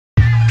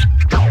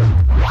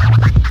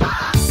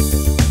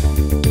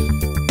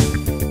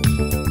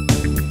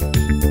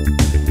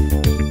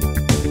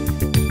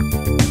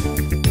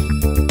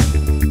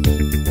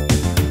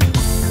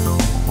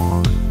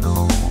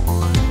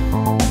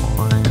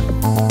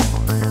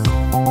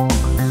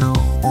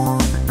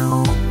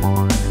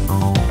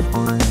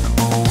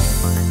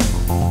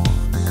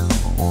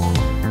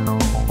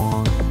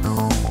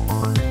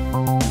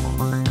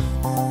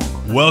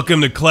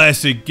Welcome to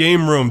Classic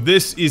Game Room.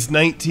 This is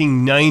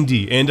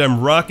 1990, and I'm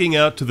rocking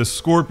out to the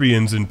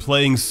Scorpions and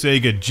playing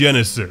Sega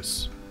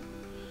Genesis.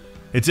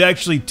 It's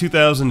actually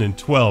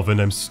 2012, and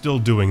I'm still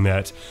doing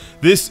that.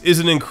 This is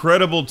an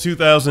incredible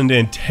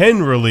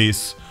 2010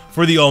 release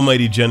for the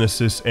almighty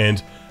Genesis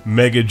and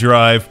Mega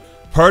Drive.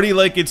 Party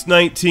like it's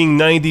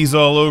 1990s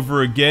all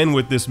over again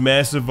with this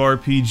massive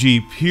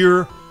RPG,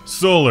 Pier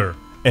Solar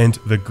and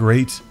the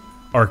Great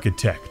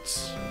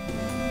Architects.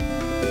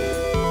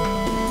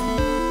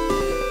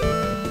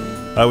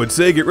 I would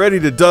say get ready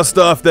to dust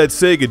off that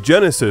Sega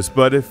Genesis,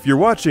 but if you're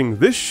watching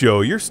this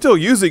show, you're still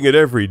using it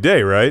every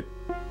day, right?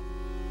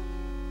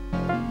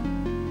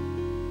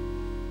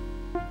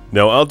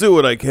 Now, I'll do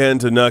what I can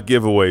to not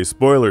give away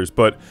spoilers,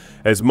 but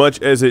as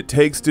much as it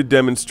takes to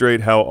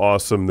demonstrate how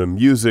awesome the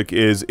music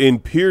is in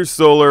Pier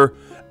Solar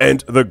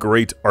and the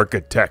Great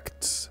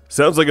Architects.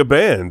 Sounds like a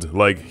band,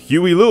 like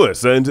Huey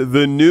Lewis and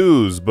the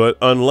News, but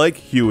unlike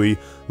Huey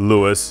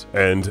Lewis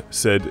and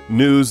said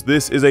News,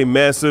 this is a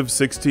massive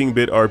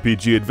 16-bit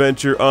RPG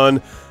adventure on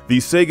the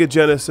Sega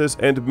Genesis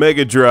and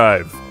Mega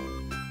Drive.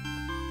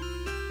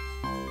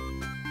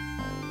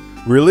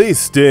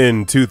 Released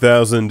in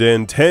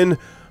 2010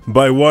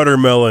 by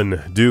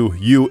Watermelon. Do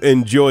you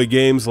enjoy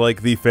games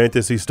like the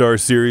Phantasy Star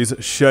series,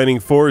 Shining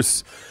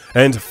Force,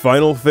 and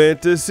Final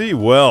Fantasy?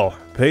 Well,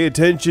 pay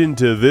attention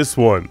to this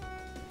one.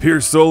 Pier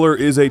Solar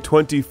is a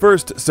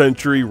 21st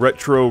century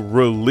retro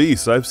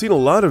release. I've seen a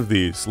lot of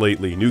these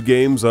lately. New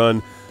games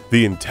on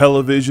the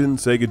Intellivision,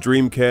 Sega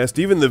Dreamcast,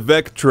 even the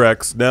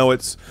Vectrex. Now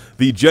it's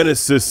the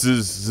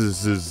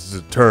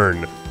Genesis's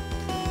turn.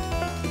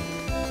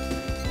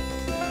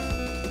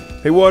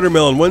 Hey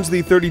Watermelon, when's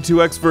the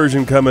 32X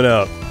version coming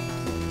out?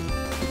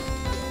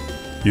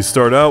 You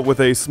start out with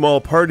a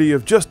small party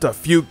of just a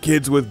few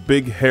kids with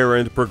big hair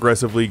and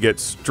progressively get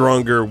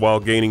stronger while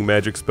gaining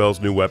magic spells,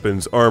 new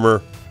weapons,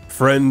 armor,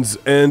 friends,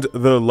 and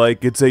the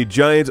like. It's a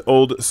giant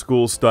old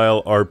school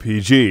style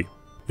RPG.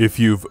 If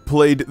you've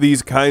played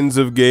these kinds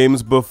of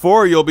games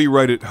before, you'll be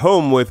right at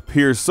home with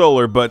Pier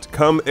Solar, but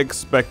come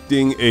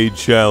expecting a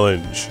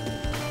challenge.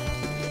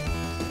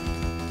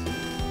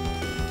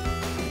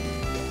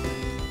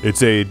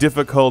 It's a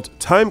difficult,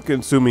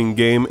 time-consuming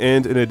game,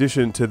 and in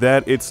addition to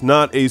that, it's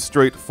not a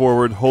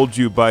straightforward,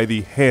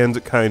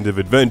 hold-you-by-the-hand kind of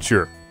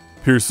adventure.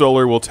 Pier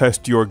Solar will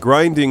test your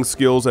grinding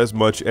skills as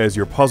much as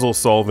your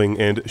puzzle-solving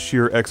and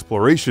sheer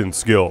exploration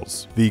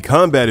skills. The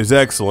combat is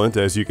excellent,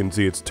 as you can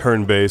see it's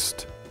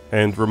turn-based,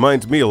 and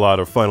reminds me a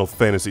lot of Final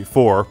Fantasy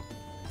IV.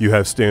 You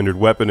have standard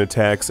weapon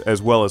attacks,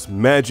 as well as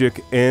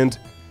magic and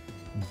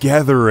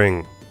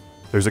gathering.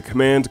 There's a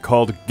command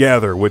called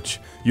Gather, which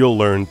you'll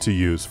learn to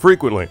use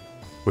frequently.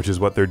 Which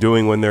is what they're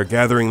doing when they're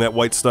gathering that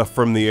white stuff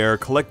from the air,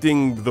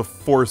 collecting the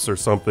force or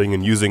something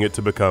and using it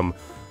to become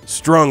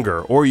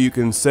stronger. Or you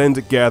can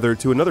send Gather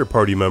to another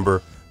party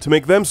member to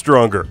make them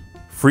stronger.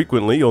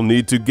 Frequently, you'll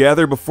need to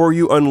gather before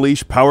you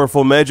unleash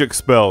powerful magic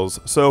spells,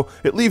 so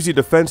it leaves you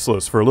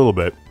defenseless for a little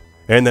bit.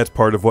 And that's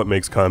part of what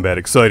makes combat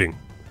exciting,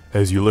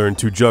 as you learn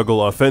to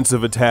juggle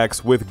offensive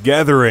attacks with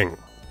gathering.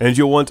 And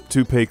you'll want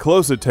to pay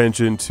close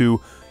attention to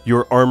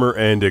your armor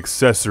and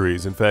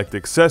accessories. In fact,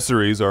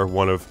 accessories are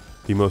one of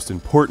the most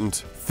important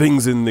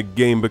things in the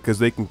game because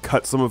they can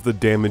cut some of the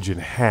damage in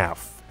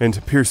half.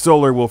 And Pier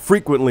Solar will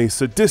frequently,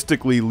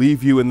 sadistically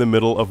leave you in the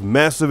middle of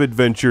massive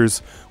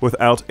adventures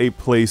without a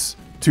place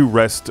to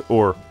rest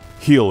or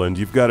heal, and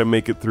you've got to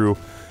make it through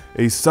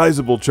a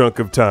sizable chunk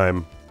of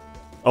time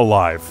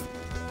alive.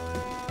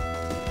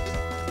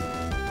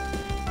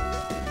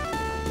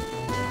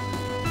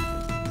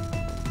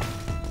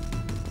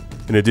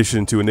 In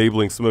addition to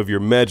enabling some of your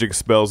magic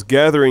spells,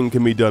 gathering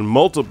can be done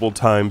multiple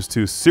times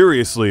to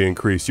seriously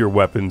increase your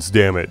weapon's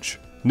damage.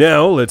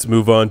 Now, let's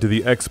move on to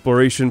the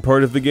exploration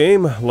part of the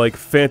game. Like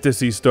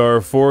Phantasy Star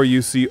IV,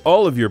 you see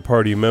all of your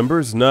party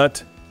members,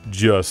 not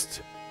just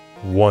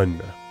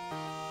one.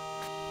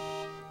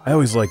 I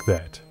always like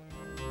that.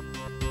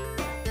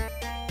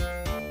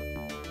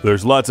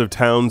 There's lots of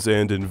towns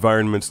and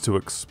environments to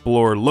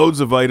explore, loads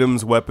of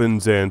items,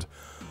 weapons, and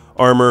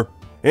armor,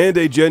 and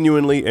a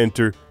genuinely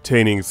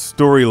entertaining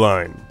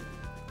storyline.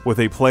 With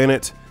a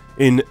planet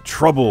in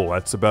trouble,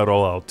 that's about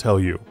all I'll tell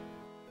you.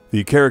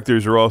 The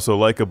characters are also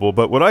likable,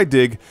 but what I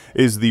dig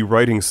is the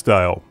writing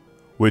style,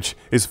 which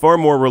is far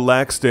more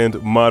relaxed and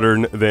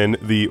modern than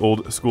the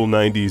old school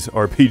 90s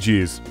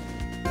RPGs.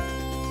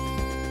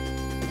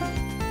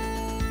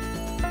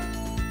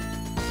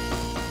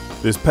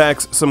 This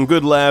packs some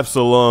good laughs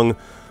along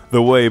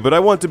the way, but I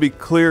want to be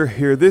clear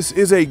here, this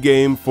is a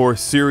game for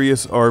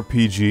serious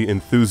RPG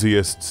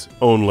enthusiasts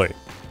only.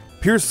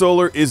 Pier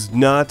Solar is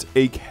not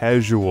a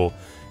casual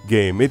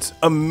game. It's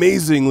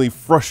amazingly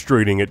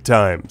frustrating at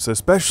times,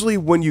 especially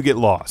when you get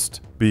lost.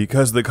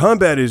 Because the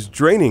combat is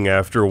draining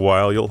after a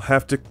while, you'll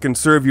have to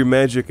conserve your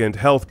magic and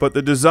health, but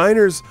the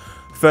designers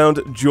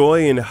found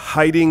joy in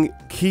hiding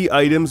key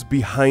items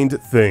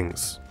behind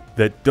things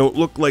that don't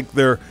look like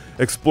they're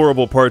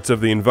explorable parts of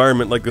the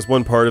environment, like this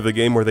one part of the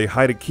game where they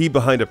hide a key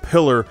behind a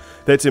pillar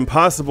that's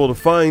impossible to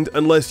find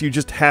unless you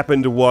just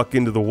happen to walk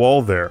into the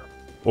wall there.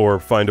 or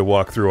find a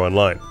walkthrough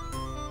online.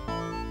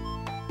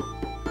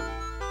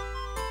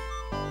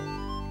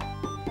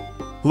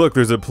 Look,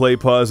 there's a play,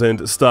 pause,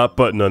 and stop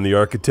button on the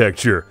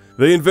architecture.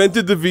 They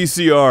invented the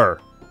VCR!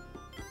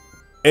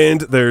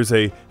 And there's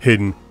a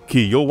hidden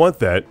key. You'll want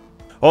that.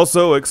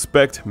 Also,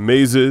 expect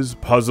mazes,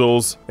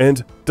 puzzles,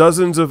 and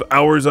dozens of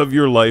hours of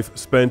your life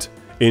spent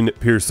in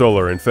Pier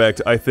Solar. In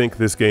fact, I think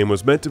this game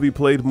was meant to be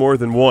played more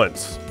than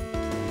once.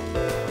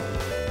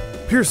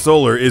 Pier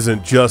Solar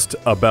isn't just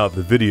about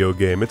the video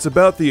game, it's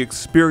about the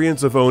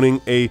experience of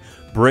owning a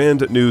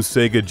brand new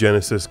Sega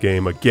Genesis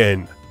game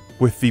again.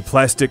 With the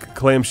plastic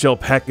clamshell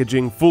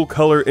packaging,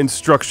 full-color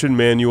instruction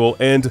manual,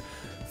 and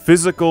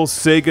physical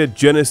Sega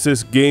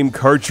Genesis game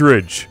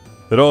cartridge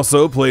that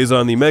also plays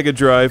on the Mega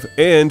Drive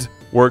and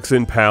works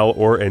in PAL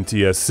or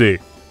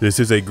NTSC. This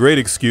is a great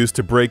excuse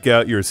to break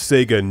out your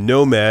Sega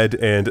Nomad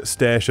and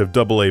stash of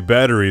AA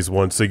batteries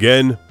once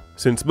again.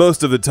 Since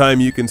most of the time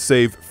you can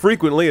save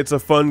frequently, it's a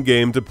fun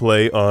game to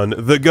play on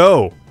the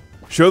go.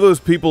 Show those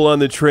people on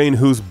the train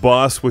who's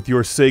boss with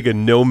your Sega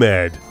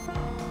Nomad.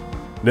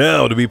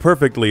 Now, to be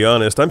perfectly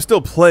honest, I'm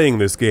still playing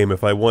this game.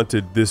 If I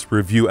wanted this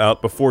review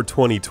out before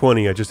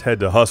 2020, I just had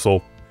to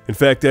hustle. In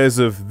fact, as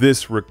of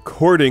this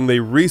recording, they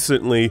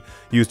recently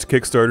used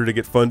Kickstarter to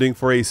get funding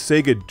for a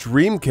Sega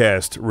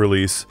Dreamcast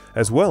release,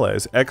 as well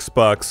as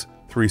Xbox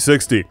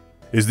 360.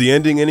 Is the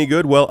ending any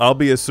good? Well, I'll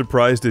be as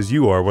surprised as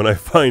you are when I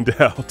find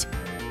out.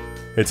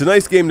 It's a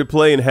nice game to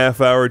play in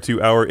half-hour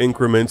to hour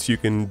increments. You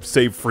can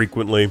save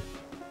frequently,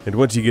 and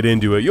once you get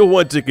into it, you'll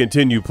want to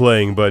continue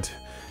playing, but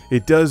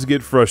it does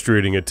get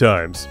frustrating at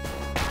times.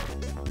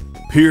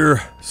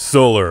 Pier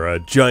Solar, a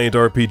giant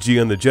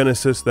RPG on the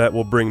Genesis that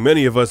will bring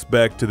many of us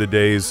back to the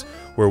days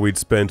where we'd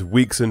spend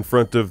weeks in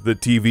front of the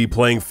TV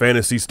playing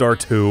Phantasy Star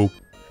II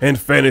and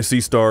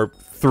Phantasy Star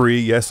III.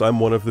 Yes,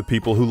 I'm one of the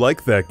people who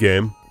like that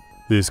game.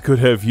 This could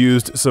have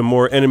used some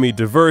more enemy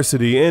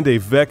diversity and a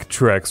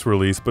Vectrex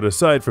release, but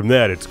aside from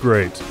that, it's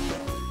great.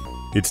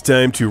 It's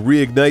time to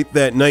reignite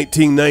that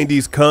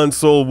 1990s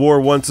console war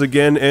once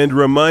again and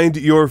remind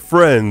your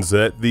friends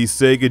that the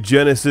Sega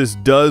Genesis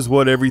does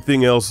what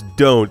everything else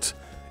don't.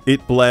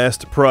 It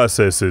blast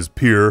processes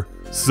Pier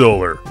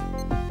Solar.